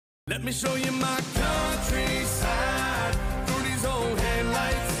Let me show you my countryside through these old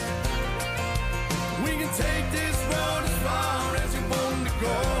headlights. We can take this road as far as you want to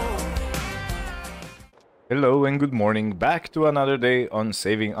go. Hello and good morning, back to another day on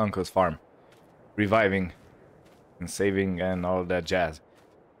Saving Uncle's Farm. Reviving and saving and all that jazz.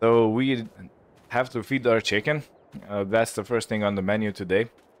 So we have to feed our chicken. That's the first thing on the menu today.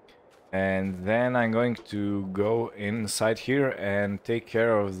 And then I'm going to go inside here and take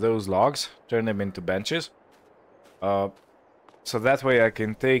care of those logs, turn them into benches. So that way I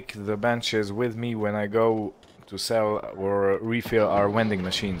can take the benches with me when I go to sell or refill our vending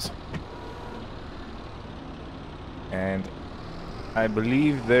machines. And I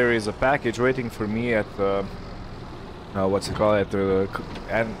believe there is a package waiting for me at the what's it called, at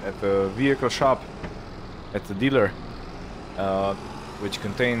the vehicle shop, at the dealer, which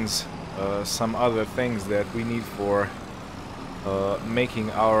contains some other things that we need for making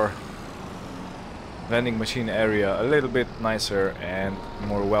our vending machine area a little bit nicer and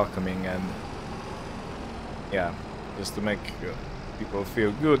more welcoming, and yeah, just to make people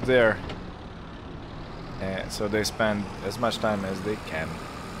feel good there, so they spend as much time as they can.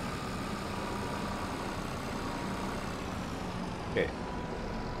 Okay,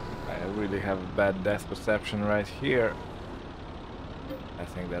 I really have a bad depth perception right here. I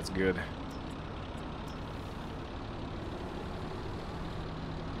think that's good.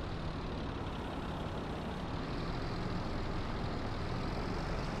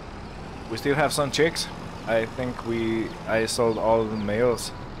 We still have some chicks. I think I sold all the males,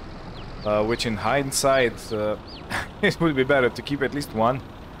 which in hindsight it would be better to keep at least one,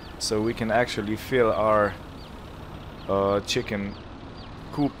 so we can actually fill our chicken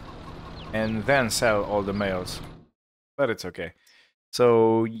coop and then sell all the males. But it's okay.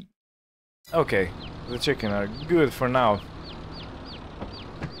 So, okay, the chicken are good for now.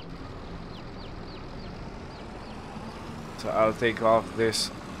 So I'll take off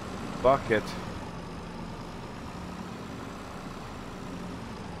this bucket.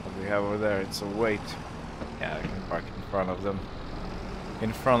 What do we have over there? It's a weight. Yeah, I can park in front of them.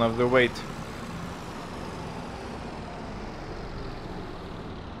 In front of the weight.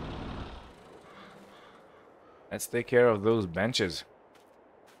 Let's take care of those benches.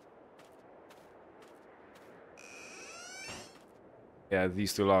 Yeah,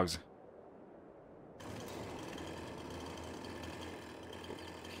 these two logs.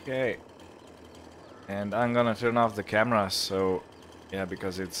 Okay. And I'm gonna turn off the camera, so yeah,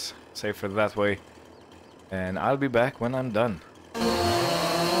 because it's safer that way. And I'll be back when I'm done.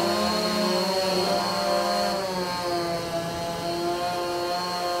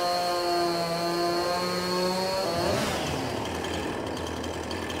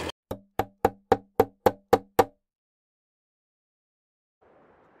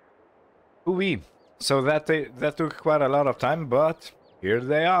 Ooh-wee. So that took quite a lot of time, but here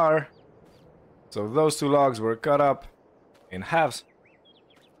they are. So those two logs were cut up in halves,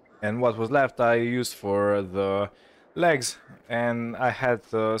 and what was left I used for the legs, and I had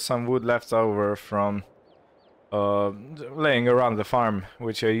some wood left over from laying around the farm,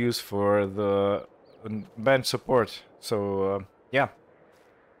 which I used for the bench support. So yeah,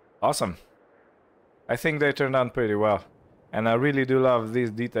 awesome. I think they turned out pretty well. And I really do love this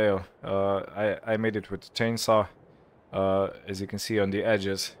detail. I made it with a chainsaw, as you can see on the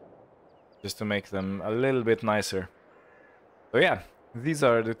edges, just to make them a little bit nicer. So yeah, these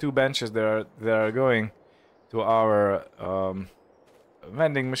are the two benches that are going to our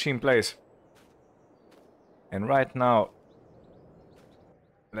vending machine place. And right now,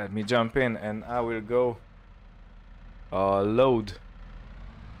 let me jump in and I will go load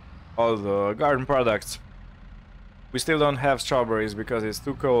all the garden products. We still don't have strawberries because it's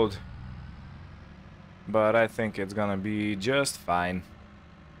too cold, but I think it's gonna be just fine.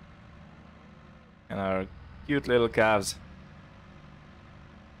 And our cute little calves.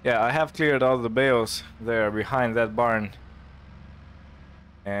 Yeah, I have cleared all the bales there behind that barn,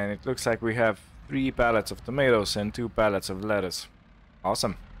 and it looks like we have 3 pallets of tomatoes and 2 pallets of lettuce.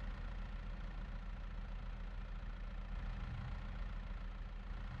 Awesome.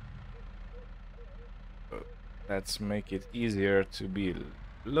 Let's make it easier to be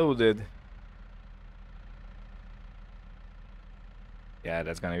loaded. Yeah,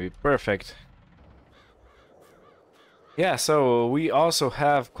 that's gonna be perfect. Yeah, so we also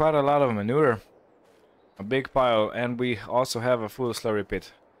have quite a lot of manure. A big pile, and we also have a full slurry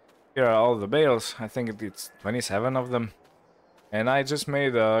pit. Here are all the bales. I think it's 27 of them. And I just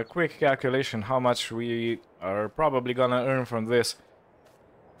made a quick calculation how much we are probably gonna earn from this.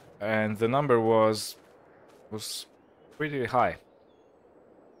 And the number was pretty high.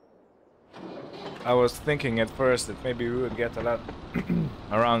 I was thinking at first that maybe we would get a lot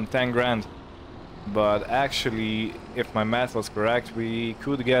around 10 grand. But actually, if my math was correct, we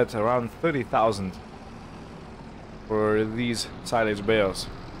could get around 30,000 for these silage bales.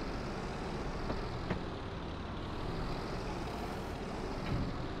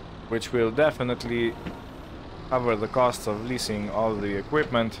 Which will definitely cover the cost of leasing all the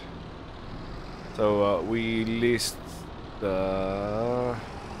equipment. So we leased the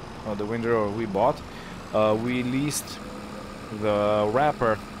windrower we bought. We leased the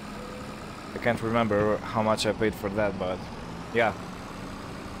wrapper. I can't remember how much I paid for that, but yeah.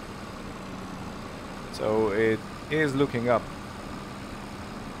 So it is looking up.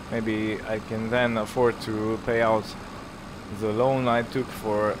 Maybe I can then afford to pay out the loan I took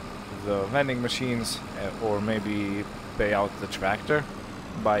for the vending machines, or maybe pay out the tractor,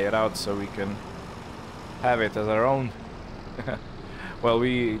 buy it out so we can have it as our own. Well,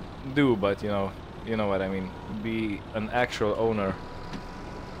 we do, but you know what I mean. Be an actual owner.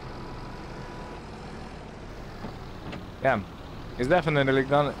 Yeah, it's definitely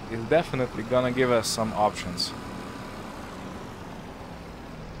gonna give us some options.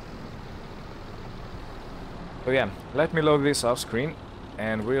 So yeah, let me load this off screen,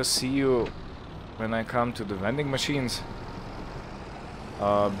 and we'll see you when I come to the vending machines.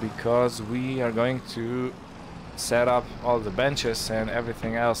 Because we are going to set up all the benches and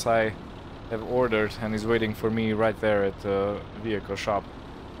everything else I have ordered and is waiting for me right there at the vehicle shop.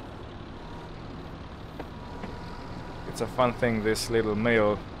 It's a fun thing, this little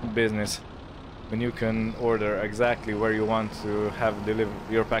mail business, when you can order exactly where you want to have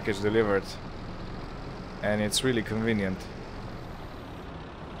your package delivered, and it's really convenient.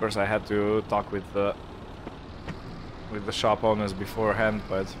 Of course, I had to talk with the shop owners beforehand,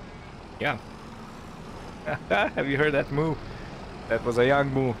 but yeah. Have you heard that moo? That was a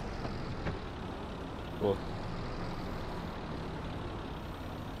young moo. Cool.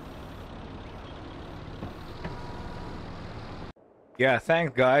 Yeah,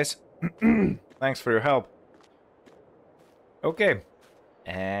 thanks guys. Thanks for your help. Okay.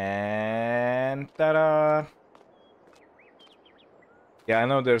 And ta-da! Yeah, I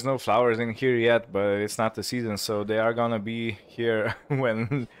know there's no flowers in here yet, but it's not the season, so they are gonna be here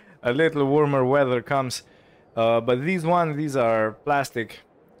when a little warmer weather comes. But these are plastic,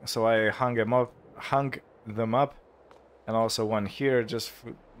 so I hung them up, and also one here just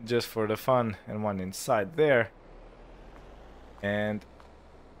for the fun, and one inside there. And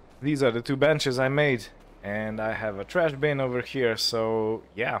these are the two benches I made, and I have a trash bin over here. So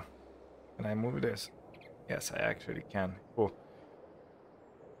yeah, can I move this? Yes, I actually can. Cool.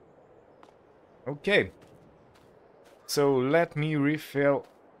 Okay, so let me refill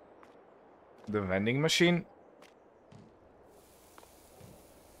the vending machine.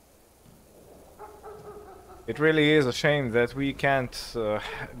 It really is a shame that we can't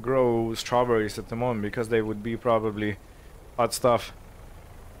grow strawberries at the moment, because they would be probably hot stuff.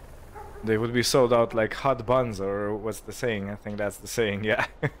 They would be sold out like hot buns, or what's the saying? I think that's the saying, yeah.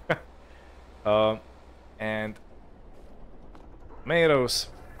 And tomatoes.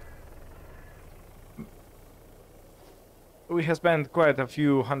 We have spent quite a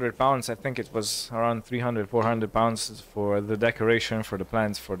few £100. I think it was around 300-400 pounds for the decoration, for the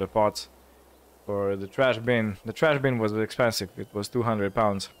plants, for the pots, for the trash bin. The trash bin was expensive. It was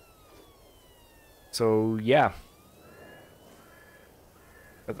 £200. So yeah.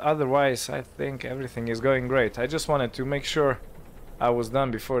 But otherwise, I think everything is going great. I just wanted to make sure I was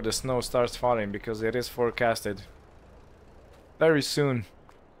done before the snow starts falling, because it is forecasted very soon.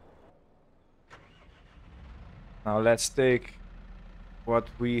 Now let's take what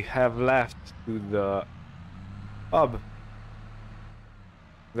we have left to the hub.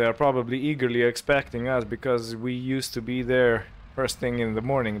 They are probably eagerly expecting us, because we used to be there first thing in the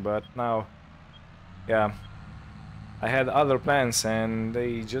morning, but now, yeah, I had other plans and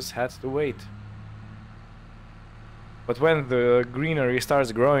they just had to wait. But when the greenery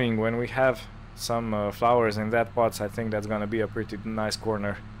starts growing, when we have some flowers in that pots, I think that's gonna be a pretty nice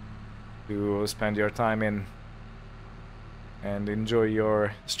corner to spend your time in and enjoy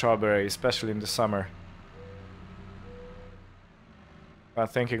your strawberry, especially in the summer. But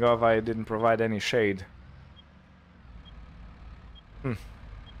thinking of, I didn't provide any shade.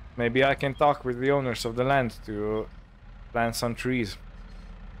 Maybe I can talk with the owners of the land to plant some trees.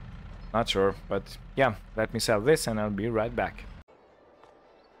 Not sure, but yeah, let me sell this and I'll be right back.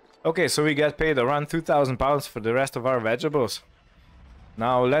 Okay, so we get paid around £2,000 for the rest of our vegetables.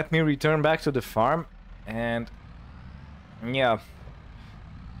 Now let me return back to the farm, and yeah,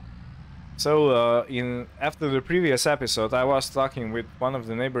 So, after the previous episode, I was talking with one of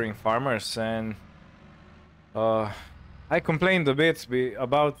the neighboring farmers, and I complained a bit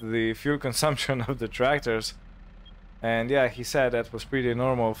about the fuel consumption of the tractors. And yeah, he said that was pretty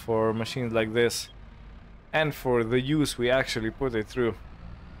normal for machines like this, and for the use we actually put it through.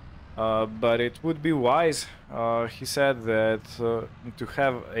 But it would be wise, he said, that to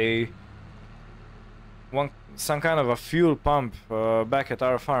have some kind of a fuel pump back at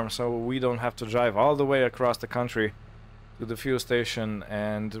our farm, so we don't have to drive all the way across the country to the fuel station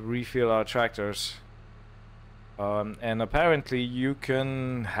and refill our tractors. And apparently you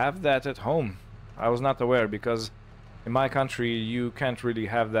can have that at home. I was not aware, because in my country you can't really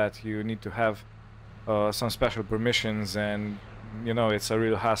have that. You need to have some special permissions, and you know, it's a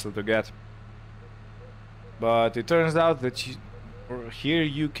real hassle to get. But it turns out that here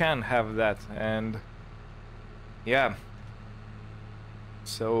you can have that, and yeah.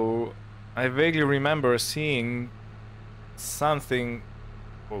 So I vaguely remember seeing something.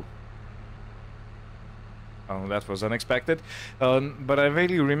 Oh, that was unexpected. But I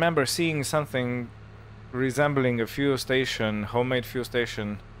vaguely remember seeing something resembling a fuel station, homemade fuel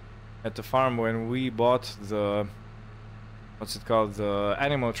station, at the farm when we bought the, what's it called, the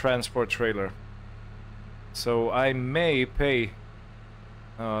animal transport trailer. So I may pay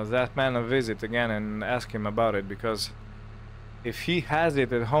that man a visit again and ask him about it, because if he has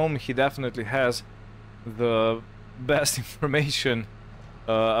it at home, he definitely has the best information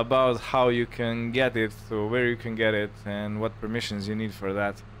about how you can get it, so where you can get it, and what permissions you need for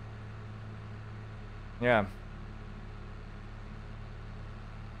that. Yeah.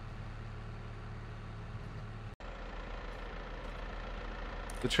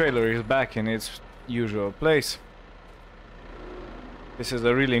 The trailer is back in its usual place. This is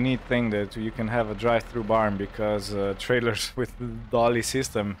a really neat thing, that you can have a drive-through barn, because trailers with the dolly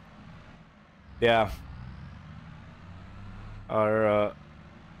system, yeah, are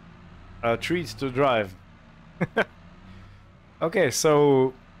a treat to drive. Okay,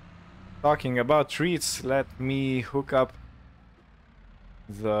 so talking about treats, let me hook up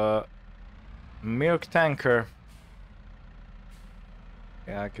the milk tanker.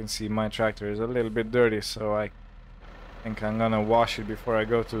 Yeah, I can see my tractor is a little bit dirty, so I think I'm gonna wash it before I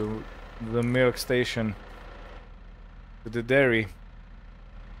go to the milk station, to the dairy.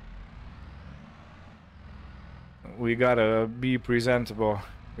 We gotta be presentable.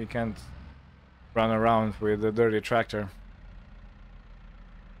 We can't run around with a dirty tractor.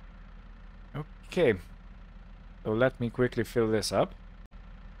 Okay, so let me quickly fill this up.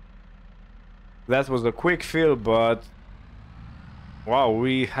 That was a quick fill, but wow,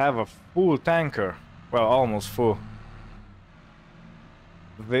 we have a full tanker. Well, almost full.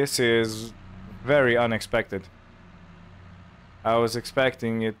 This is very unexpected. I was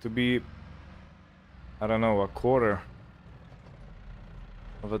expecting it to be, I don't know, a quarter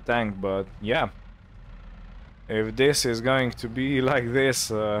of a tank, but yeah. If this is going to be like this,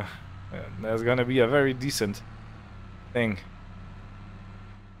 that's gonna be a very decent thing.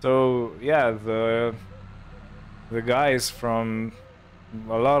 So yeah, the guys from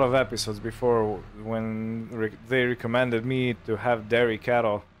a lot of episodes before, when they recommended me to have dairy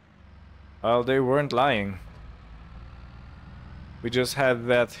cattle, well, they weren't lying. We just had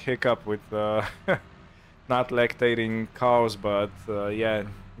that hiccup with not lactating cows, but yeah,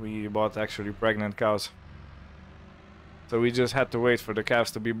 we bought actually pregnant cows. So we just had to wait for the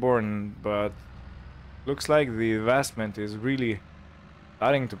calves to be born, but looks like the investment is really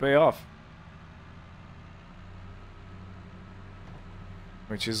starting to pay off.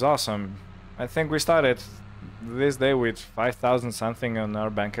 Which is awesome. I think we started this day with 5,000 something on our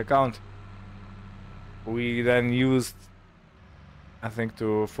bank account. We then used, I think,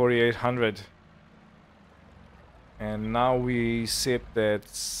 to 4,800. And now we sit at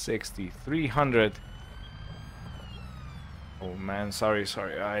 6,300. Oh man, sorry,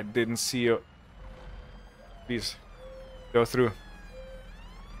 I didn't see you. Please, go through.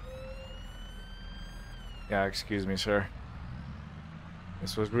 Yeah, excuse me, sir.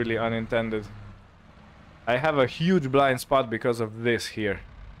 This was really unintended. I have a huge blind spot because of this here.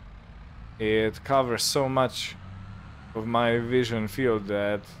 It covers so much of my vision field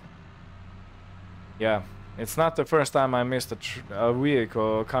that... yeah, it's not the first time I missed a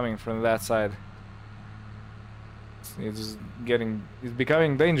vehicle coming from that side. It's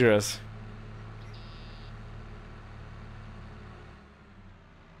becoming dangerous.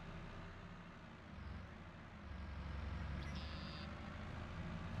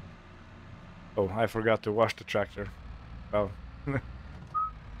 Oh, I forgot to wash the tractor. Oh.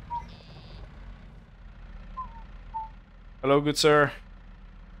 Hello, good sir.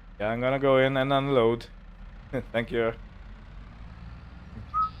 Yeah, I'm gonna go in and unload. Thank you.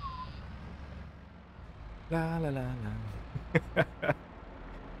 La la la la.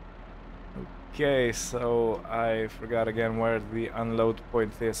 Okay, so I forgot again where the unload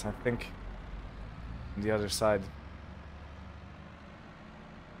point is. I think on the other side.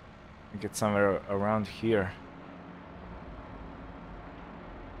 I think it's somewhere around here.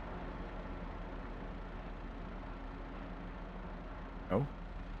 Oh?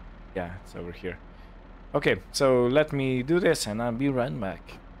 Yeah, it's over here. Okay, so let me do this and I'll be right back.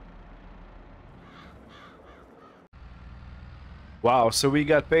 Wow, so we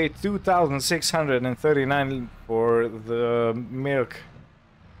got paid 2,639 for the milk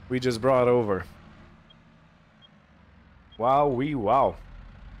we just brought over. Wow, wow.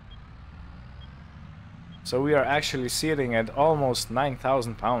 So we are actually sitting at almost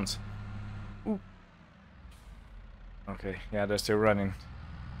 9,000 pounds. Ooh. Okay, yeah, they're still running.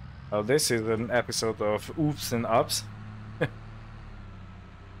 Well, this is an episode of Oops and Ups.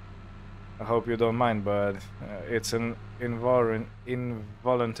 I hope you don't mind, but it's an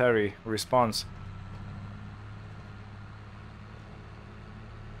involuntary response.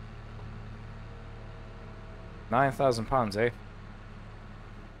 £9,000, eh?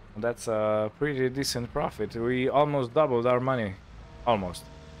 That's a pretty decent profit. We almost doubled our money. Almost.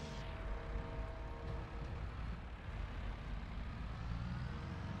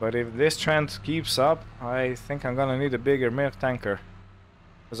 But if this trend keeps up, I think I'm gonna need a bigger milk tanker.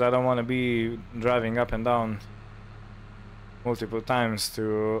 Because I don't want to be driving up and down multiple times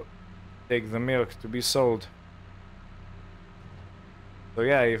to take the milk to be sold. So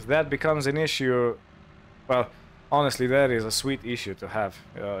yeah, if that becomes an issue, well, honestly, that is a sweet issue to have.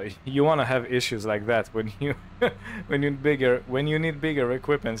 You want to have issues like that when you when you need bigger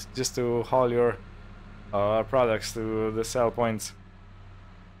equipment just to haul your products to the sell points.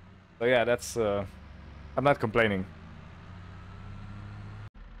 So yeah, that's I'm not complaining.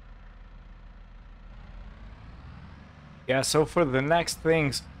 Yeah, so for the next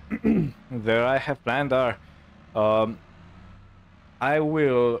things that I have planned are, I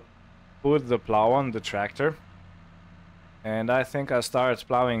will put the plow on the tractor, and I think I'll start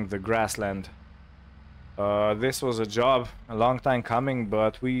plowing the grassland. This was a job a long time coming,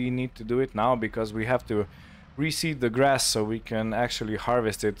 but we need to do it now because we have to reseed the grass so we can actually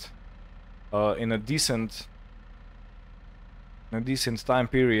harvest it in a decent time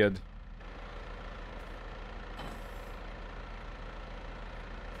period.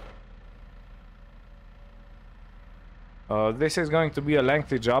 This is going to be a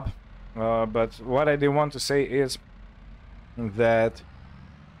lengthy job, but what I did want to say is that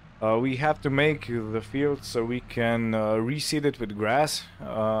we have to make the field so we can reseed it with grass,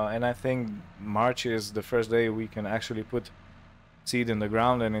 and I think March is the first day we can actually put seed in the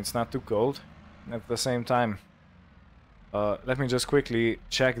ground and it's not too cold. At the same time, let me just quickly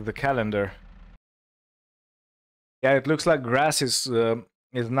check the calendar. Yeah, it looks like grass is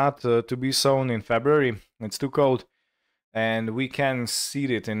not to be sown in February. It's too cold. And we can seed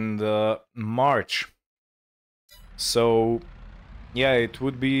it in the March. So yeah, it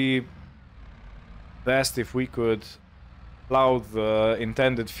would be best if we could plow the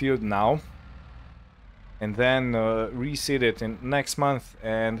intended field now and then reseed it in next month.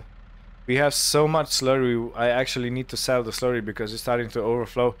 And we have so much slurry, I actually need to sell the slurry because it's starting to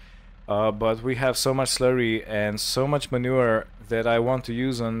overflow, but we have so much slurry and so much manure that I want to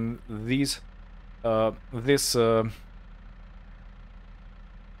use on these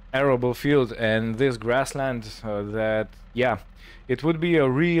arable field and this grassland that, yeah, it would be a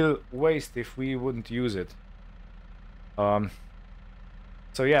real waste if we wouldn't use it. So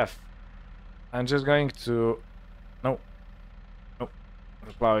yeah, I'm just going to... No, the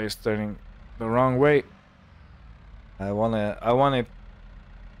plow is turning the wrong way. I want it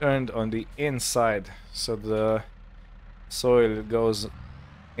turned on the inside so the soil goes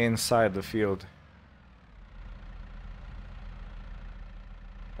inside the field.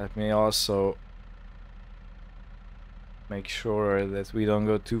 Let me also make sure that we don't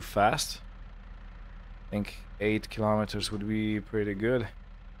go too fast. I think 8 kilometers would be pretty good.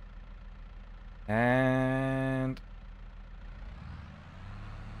 And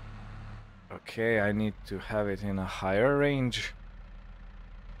okay, I need to have it in a higher range.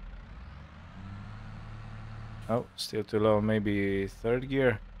 Oh, still too low, maybe third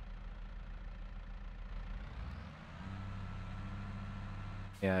gear.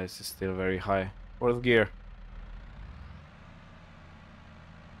 Yeah, this is still very high. Fourth gear.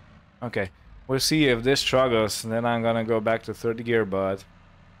 Okay, we'll see if this struggles, then I'm gonna go back to third gear, but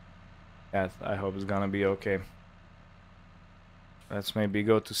yeah, I hope it's gonna be okay. Let's maybe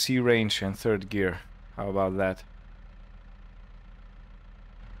go to C range and third gear. How about that?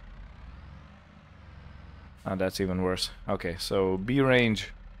 Oh, that's even worse. Okay, so B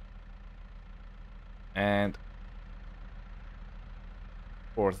range and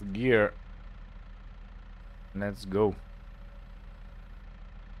fourth gear. Let's go.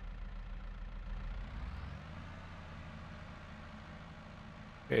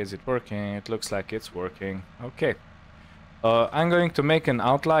 Okay, is it working? It looks like it's working. Okay. I'm going to make an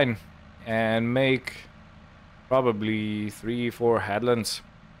outline and make probably 3-4 headlands,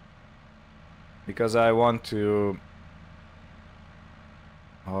 because I want to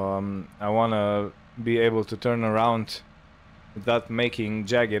I want to be able to turn around without making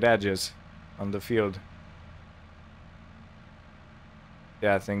jagged edges on the field.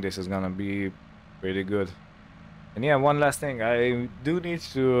 Yeah, I think this is gonna be pretty good. And yeah, one last thing, I do need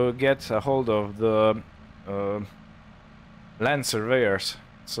to get a hold of the land surveyors,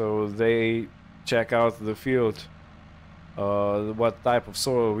 so they check out the field, what type of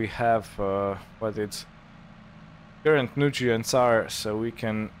soil we have, what its current nutrients are, so we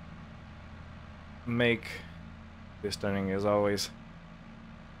can make this turning. As always,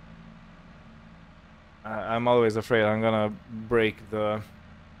 I'm always afraid I'm gonna break the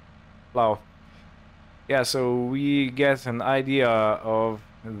plow. Yeah, so we get an idea of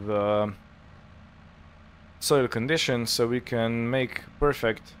the soil conditions, so we can make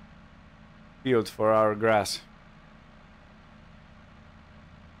perfect field for our grass.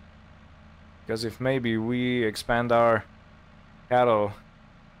 Because if maybe we expand our cattle,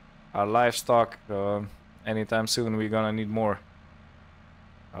 our livestock, anytime soon, we're gonna need more.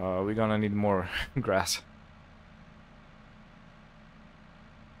 We're gonna need more grass.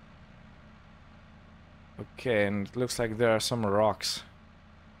 Okay, and it looks like there are some rocks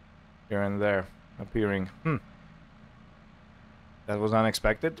here and there appearing. That was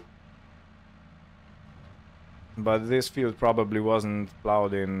unexpected. But this field probably wasn't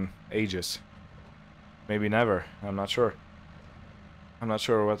plowed in ages. Maybe never, I'm not sure. I'm not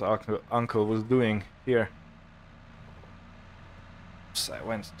sure what uncle was doing here. Oops, I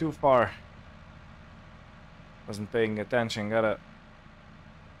went too far. Wasn't paying attention, gotta...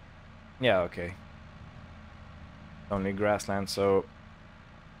 Yeah, okay. Only grassland, so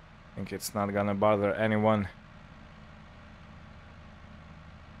I think it's not gonna bother anyone.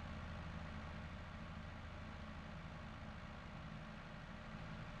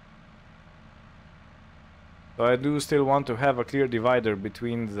 So I do still want to have a clear divider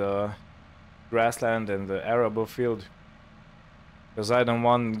between the grassland and the arable field, because I don't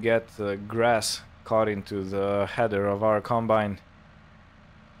want to get the grass caught into the header of our combine.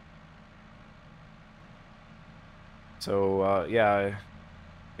 So yeah,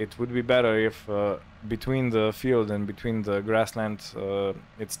 it would be better if between the field and between the grassland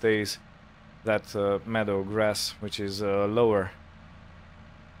it stays that meadow grass, which is lower,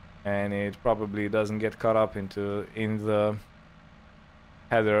 and it probably doesn't get caught up in the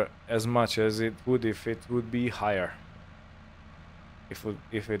header as much as it would if it would be higher.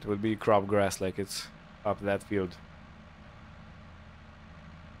 If it would be crop grass like it's up that field.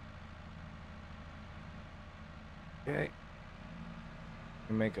 Okay.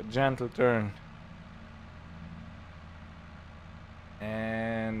 We make a gentle turn.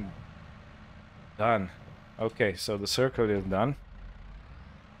 And done. Okay, so the circle is done.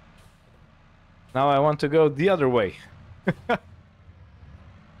 Now I want to go the other way.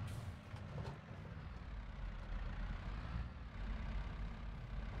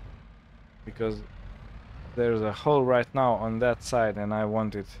 Because there's a hole right now on that side and I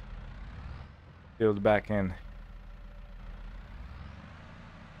want it filled back in.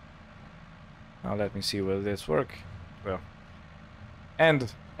 Now let me see, will this work? Well,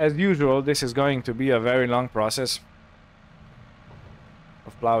 and as usual, this is going to be a very long process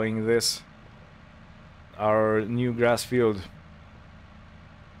of plowing this, our new grass field.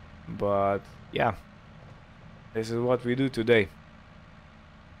 But yeah, this is what we do today.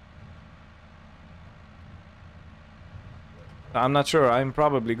 I'm not sure, I'm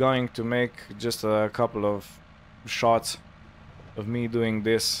probably going to make just a couple of shots of me doing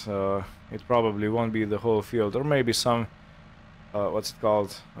this. It probably won't be the whole field, or maybe some what's it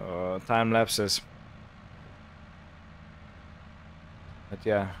called, time lapses. But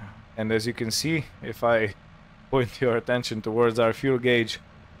yeah, and as you can see, if I point your attention towards our fuel gauge,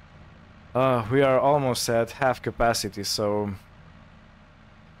 we are almost at half capacity, so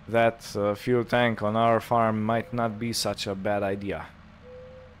that fuel tank on our farm might not be such a bad idea.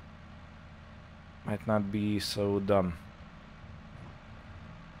 Might not be so dumb.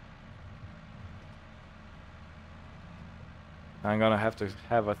 I'm gonna have to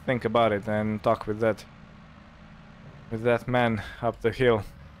have a think about it and talk with that man up the hill.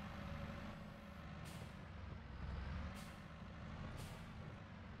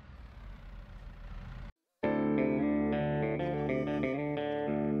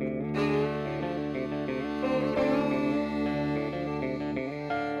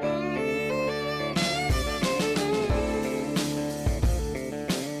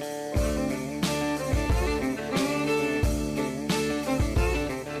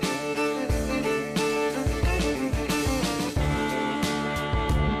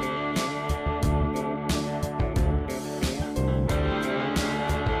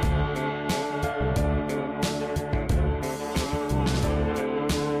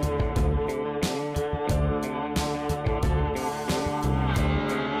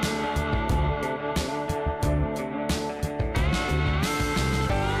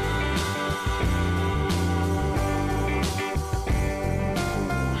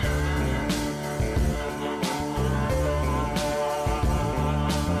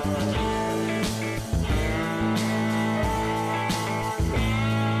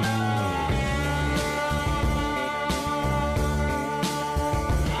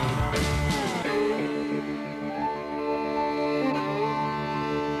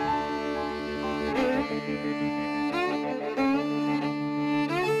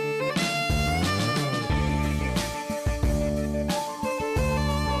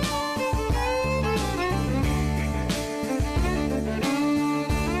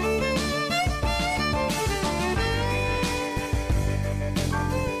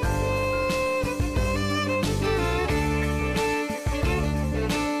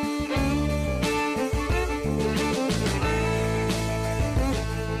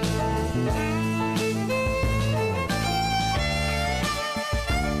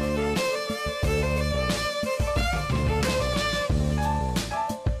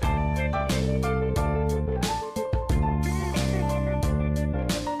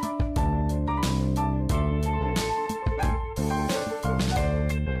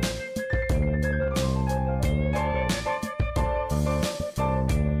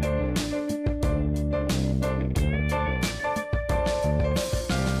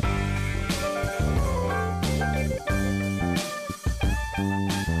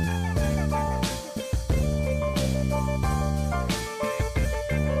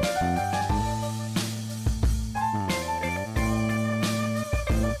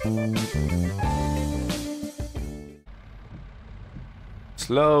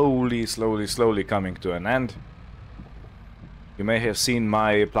 Slowly coming to an end. You may have seen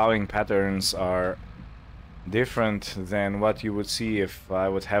my plowing patterns are different than what you would see if I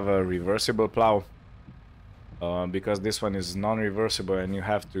would have a reversible plow, because this one is non-reversible and you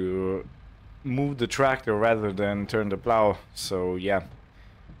have to move the tractor rather than turn the plow. So yeah,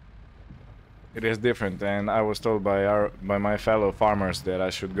 it is different, and I was told by my fellow farmers that I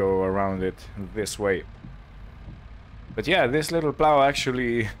should go around it this way. But yeah, this little plow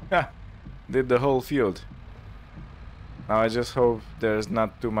actually did the whole field. Now I just hope there's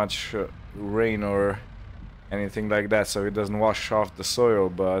not too much rain or anything like that, so it doesn't wash off the soil,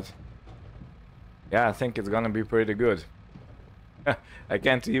 but yeah, I think it's gonna be pretty good. I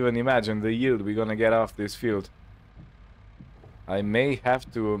can't even imagine the yield we're gonna get off this field. I may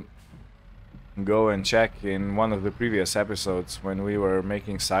have to go and check in one of the previous episodes when we were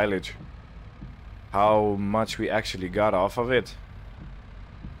making silage how much we actually got off of it,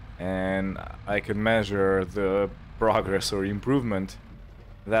 and I can measure the progress or improvement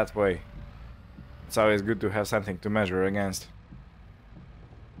that way. It's always good to have something to measure against.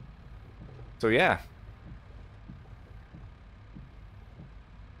 So yeah,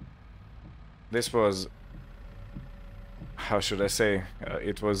 this was, how should I say,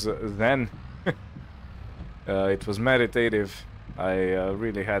 it was then it was meditative. I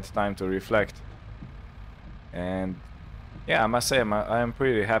really had time to reflect, and yeah, I must say I am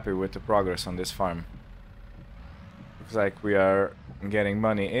pretty happy with the progress on this farm. Looks like we are getting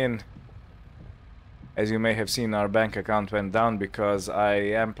money in. As you may have seen, our bank account went down because I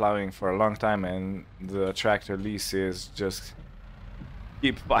am plowing for a long time and the tractor leases just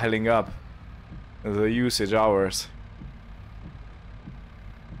keep piling up the usage hours.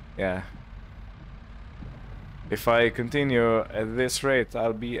 Yeah. If I continue at this rate,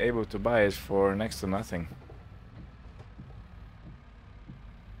 I'll be able to buy it for next to nothing.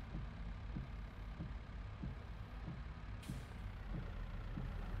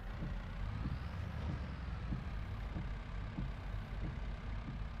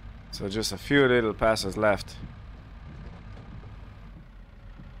 So just a few little passes left.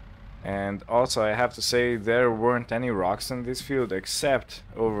 And also I have to say there weren't any rocks in this field except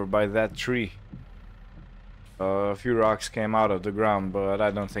over by that tree. A few rocks came out of the ground, but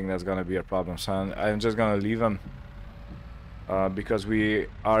I don't think that's gonna be a problem, so I'm just gonna leave them because we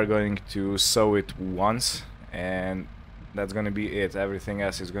are going to sow it once and that's gonna be it. Everything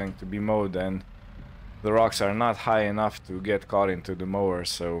else is going to be mowed, and the rocks are not high enough to get caught into the mower,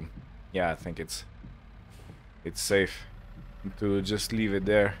 so yeah, I think it's safe to just leave it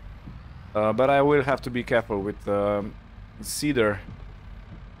there. But I will have to be careful with cedar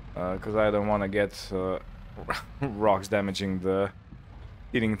because I don't want to get rocks damaging the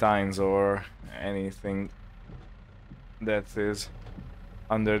heating tines or anything that is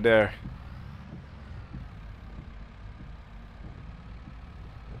under there.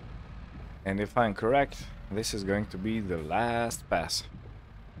 And if I'm correct, this is going to be the last pass.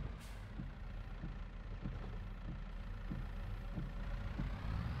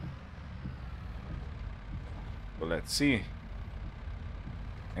 So let's see.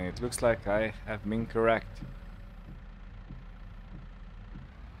 And it looks like I have been correct.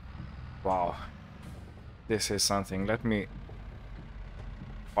 Wow. This is something. Let me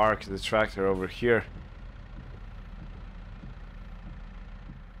park the tractor over here.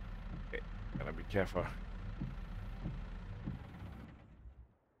 Okay, gotta be careful.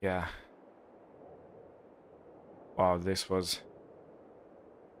 Yeah. Wow, this was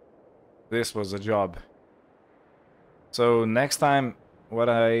a job. So next time what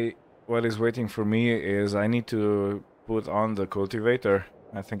is waiting for me is I need to put on the cultivator.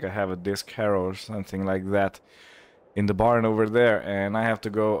 I think I have a disc harrow or something like that in the barn over there, and I have to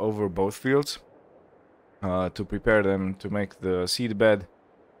go over both fields to prepare them to make the seed bed.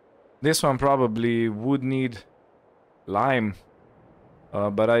 This one probably would need lime,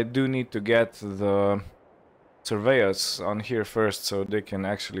 but I do need to get the surveyors on here first so they can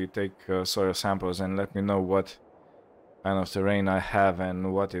actually take soil samples and let me know what kind of terrain I have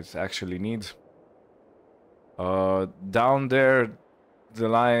and what it actually needs. Down there, the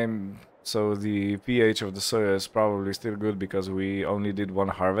lime, so the pH of the soil is probably still good because we only did one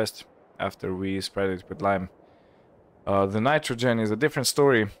harvest after we spread it with lime. The nitrogen is a different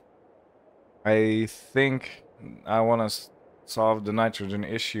story. I think I want to solve the nitrogen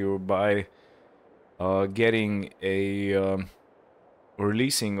issue by getting a or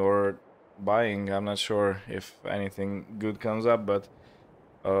leasing or buying, I'm not sure if anything good comes up, but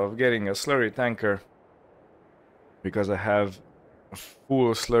getting a slurry tanker, because I have a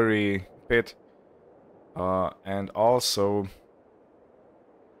full slurry pit, and also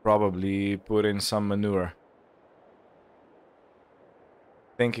probably put in some manure.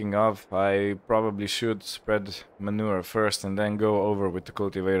 Thinking of, I probably should spread manure first and then go over with the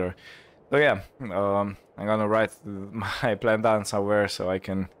cultivator. So yeah, I'm gonna write my plan down somewhere so I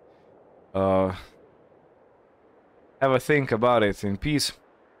can have a think about it in peace.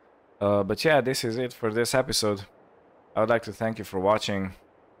 But yeah, this is it for this episode. I would like to thank you for watching,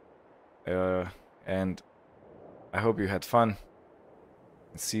 and I hope you had fun.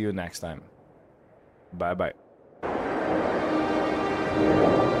 See you next time. Bye bye.